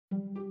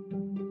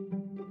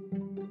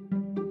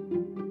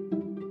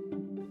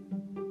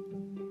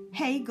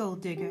Hey, Gold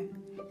Digger.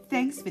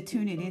 Thanks for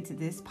tuning into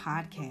this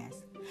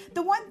podcast.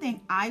 The one thing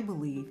I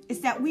believe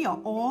is that we are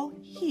all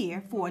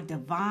here for a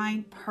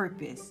divine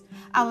purpose.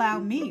 Allow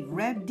me,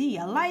 Rev D,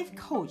 a life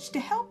coach,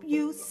 to help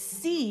you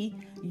see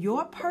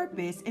your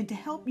purpose and to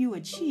help you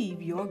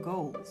achieve your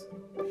goals.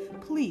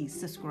 Please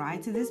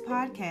subscribe to this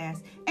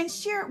podcast and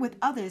share it with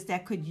others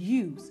that could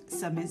use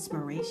some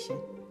inspiration.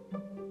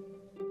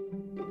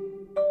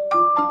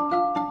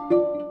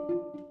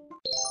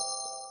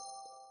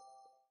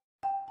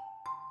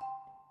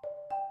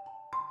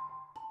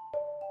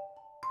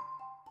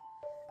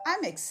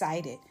 I'm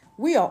excited.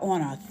 We are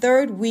on our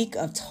third week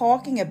of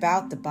talking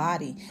about the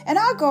body, and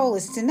our goal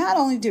is to not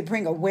only to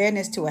bring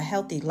awareness to a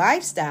healthy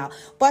lifestyle,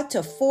 but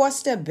to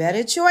foster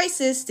better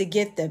choices to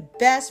get the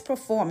best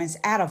performance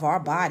out of our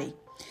body.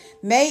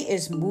 May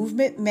is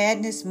Movement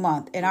Madness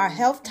Month, and our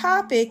health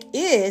topic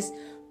is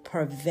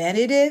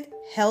Preventive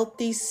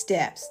Healthy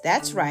Steps.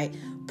 That's right,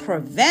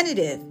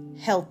 Preventive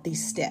Healthy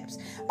Steps.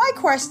 My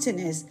question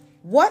is,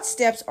 what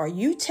steps are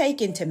you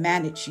taking to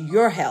manage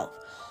your health?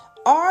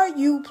 Are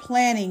you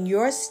planning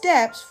your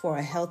steps for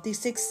a healthy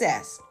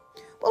success?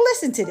 Well,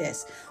 listen to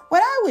this.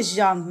 When I was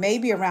young,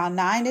 maybe around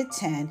 9 or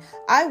 10,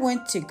 I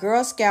went to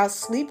Girl Scout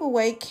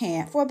sleepaway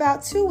camp for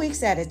about 2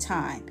 weeks at a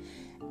time.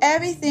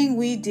 Everything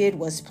we did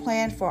was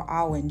planned for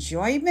our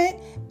enjoyment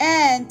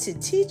and to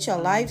teach a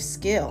life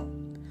skill.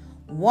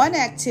 One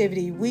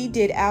activity we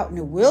did out in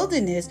the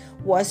wilderness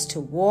was to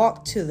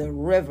walk to the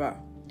river.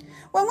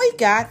 When we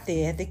got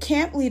there, the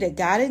camp leader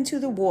got into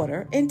the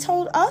water and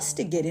told us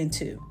to get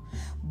into,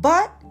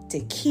 but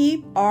to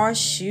keep our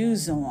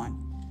shoes on.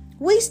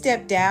 We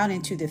stepped down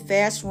into the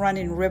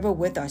fast-running river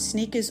with our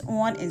sneakers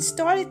on and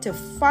started to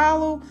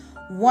follow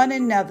one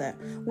another.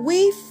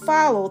 We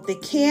followed the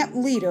camp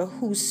leader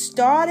who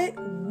started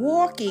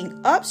walking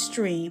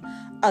upstream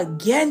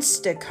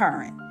against the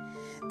current.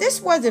 This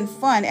wasn't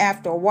fun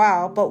after a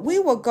while, but we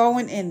were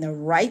going in the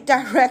right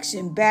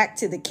direction back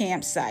to the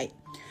campsite.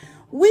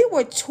 We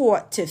were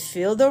taught to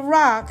feel the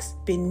rocks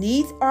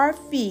beneath our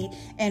feet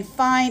and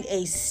find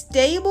a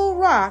stable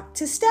rock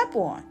to step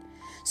on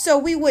so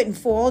we wouldn't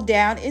fall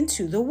down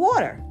into the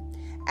water.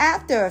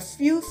 After a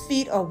few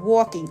feet of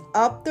walking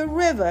up the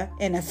river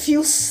and a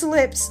few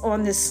slips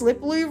on the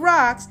slippery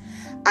rocks,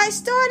 I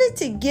started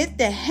to get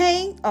the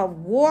hang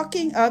of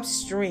walking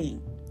upstream.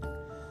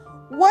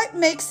 What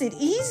makes it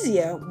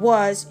easier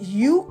was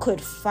you could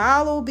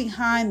follow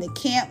behind the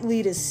camp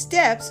leader's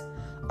steps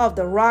of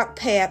the rock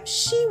path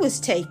she was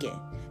taking.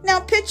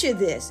 Now picture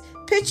this.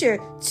 Picture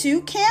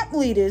two camp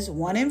leaders,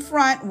 one in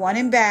front, one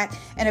in back,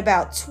 and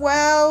about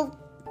 12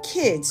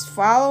 kids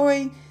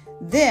following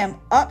them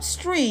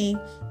upstream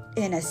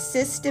in a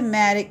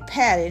systematic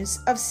patterns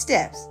of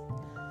steps.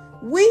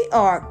 We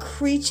are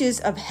creatures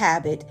of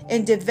habit,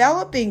 and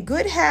developing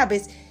good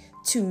habits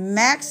to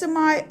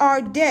maximize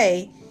our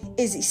day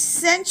is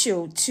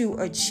essential to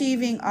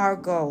achieving our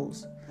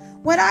goals.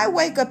 When I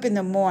wake up in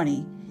the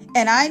morning,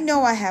 and I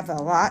know I have a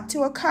lot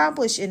to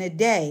accomplish in a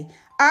day,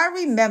 I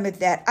remember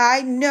that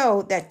I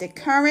know that the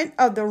current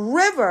of the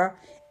river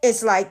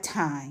is like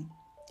time.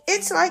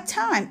 It's like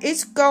time.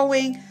 It's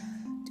going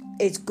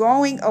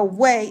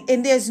away,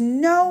 and there's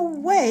no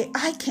way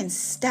I can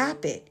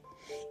stop it.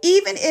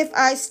 Even if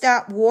I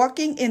stop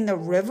walking in the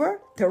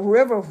river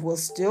will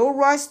still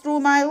rush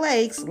through my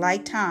legs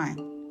like time.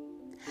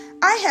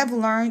 I have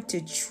learned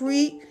to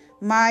treat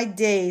my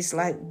days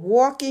like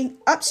walking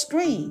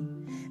upstream,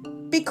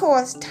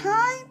 because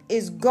time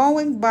is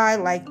going by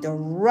like the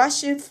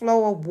rushing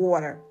flow of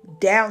water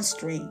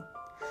downstream.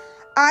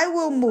 I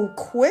will move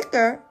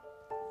quicker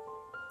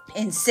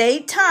and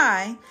save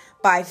time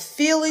by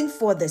feeling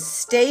for the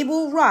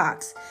stable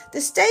rocks.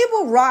 The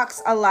stable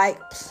rocks are like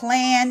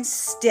planned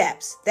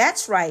steps.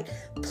 That's right,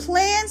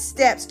 planned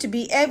steps to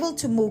be able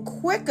to move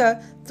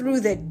quicker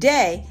through the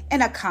day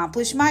and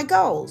accomplish my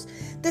goals.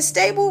 The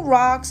stable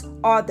rocks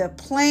are the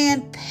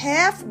planned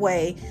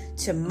pathway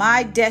to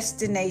my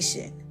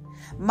destination.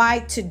 My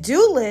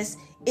to-do list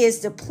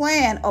is the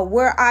plan of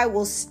where I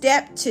will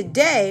step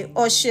today,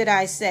 or should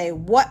I say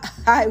what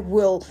I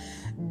will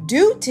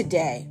do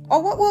today,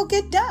 or what will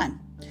get done.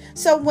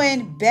 So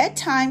when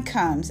bedtime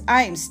comes,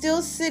 I am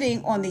still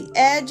sitting on the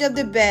edge of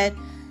the bed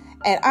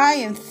and I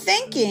am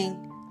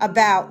thinking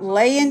about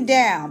laying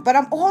down, but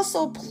I'm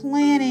also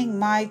planning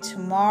my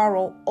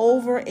tomorrow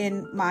over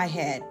in my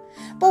head.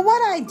 But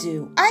what I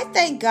do, I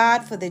thank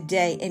God for the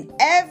day and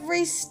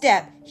every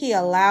step He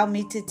allowed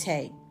me to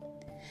take.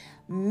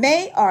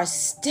 May our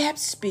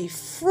steps be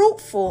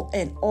fruitful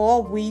in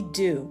all we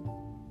do.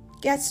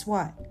 Guess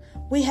what?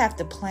 We have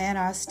to plan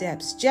our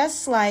steps,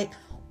 just like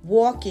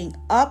walking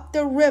up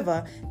the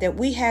river that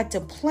we had to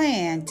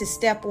plan to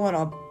step on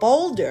a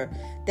boulder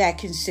that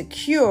can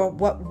secure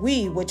what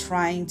we were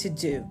trying to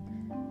do.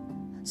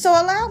 So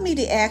allow me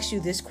to ask you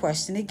this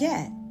question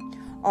again.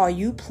 Are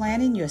you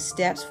planning your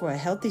steps for a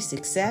healthy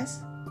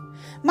success?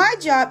 My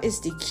job is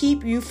to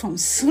keep you from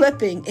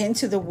slipping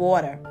into the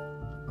water.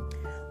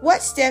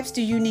 What steps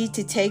do you need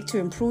to take to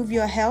improve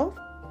your health?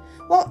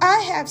 Well, I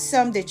have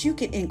some that you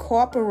can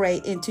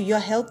incorporate into your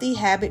healthy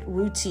habit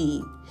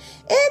routine.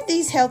 Add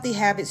these healthy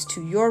habits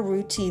to your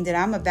routine that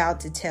I'm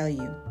about to tell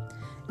you.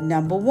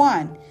 Number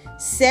 1,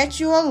 set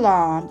your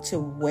alarm to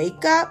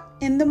wake up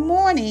in the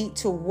morning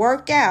to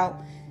work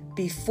out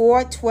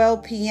before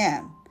 12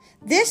 p.m.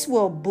 This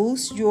will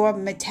boost your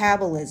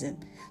metabolism.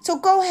 So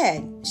go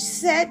ahead,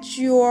 set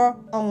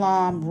your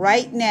alarm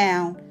right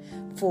now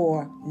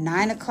for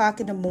 9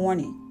 o'clock in the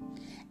morning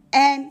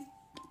and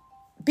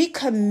be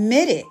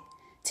committed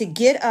to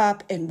get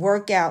up and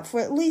work out for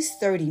at least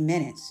 30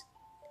 minutes.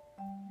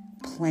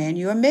 Plan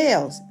your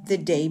meals the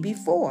day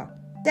before.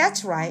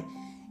 That's right.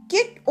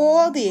 Get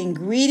all the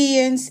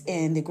ingredients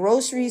and the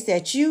groceries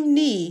that you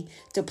need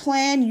to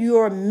plan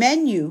your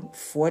menu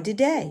for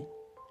today.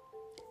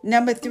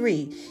 Number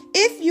 3,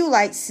 if you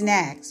like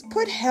snacks,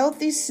 put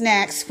healthy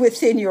snacks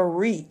within your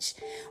reach.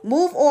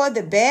 Move all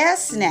the bad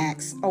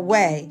snacks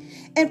away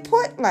and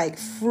put like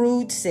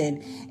fruits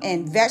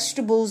and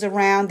vegetables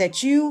around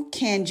that you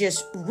can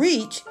just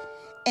reach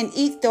and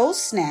eat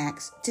those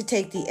snacks to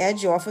take the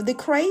edge off of the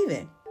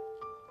craving.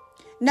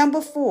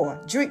 Number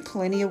 4, drink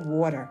plenty of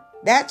water.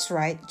 That's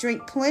right,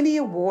 drink plenty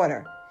of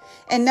water.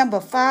 And number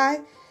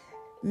 5,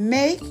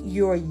 make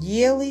your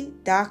yearly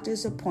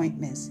doctor's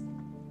appointments.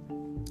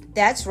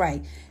 That's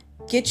right.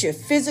 Get your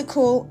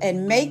physical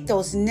and make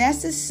those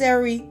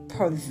necessary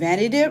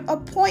preventative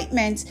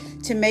appointments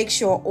to make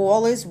sure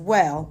all is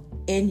well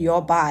in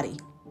your body.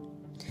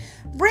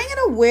 Bringing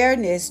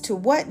awareness to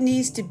what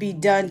needs to be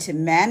done to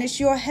manage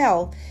your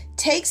health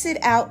takes it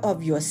out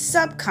of your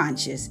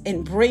subconscious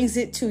and brings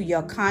it to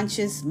your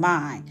conscious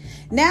mind.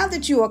 Now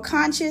that you are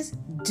conscious,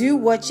 do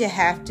what you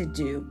have to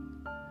do.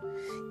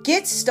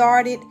 Get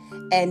started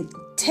and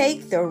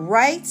take the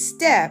right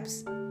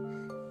steps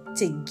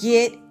to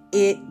get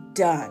it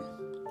done.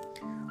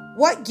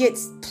 What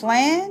gets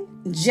planned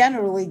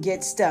generally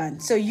gets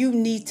done. So you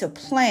need to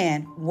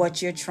plan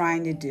what you're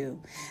trying to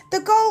do.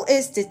 The goal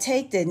is to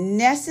take the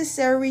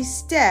necessary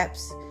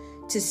steps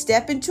to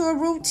step into a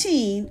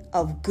routine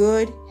of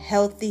good,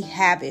 healthy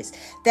habits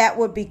that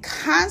would be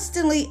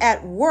constantly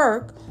at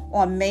work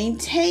on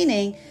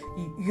maintaining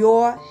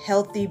your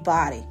healthy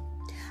body.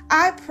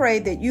 I pray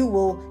that you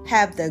will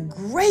have the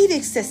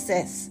greatest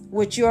success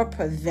with your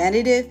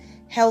preventative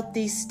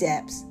healthy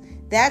steps.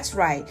 That's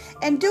right.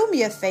 And do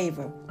me a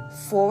favor,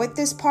 forward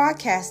this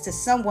podcast to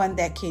someone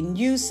that can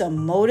use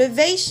some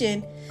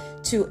motivation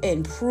to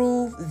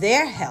improve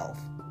their health.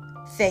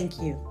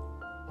 Thank you.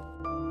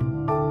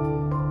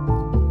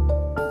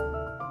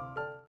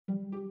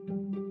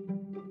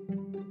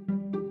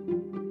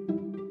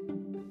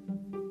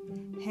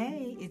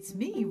 Hey, it's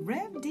me,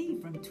 Rev D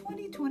from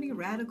 2020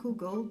 Radical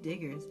Gold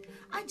Diggers.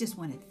 I just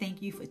want to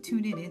thank you for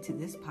tuning into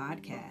this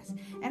podcast.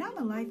 And I'm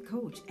a life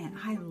coach, and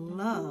I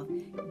love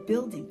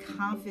building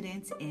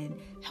confidence and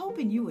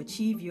helping you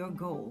achieve your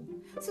goal.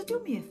 So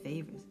do me a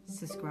favor,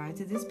 subscribe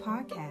to this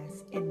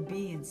podcast and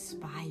be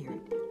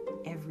inspired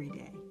every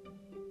day.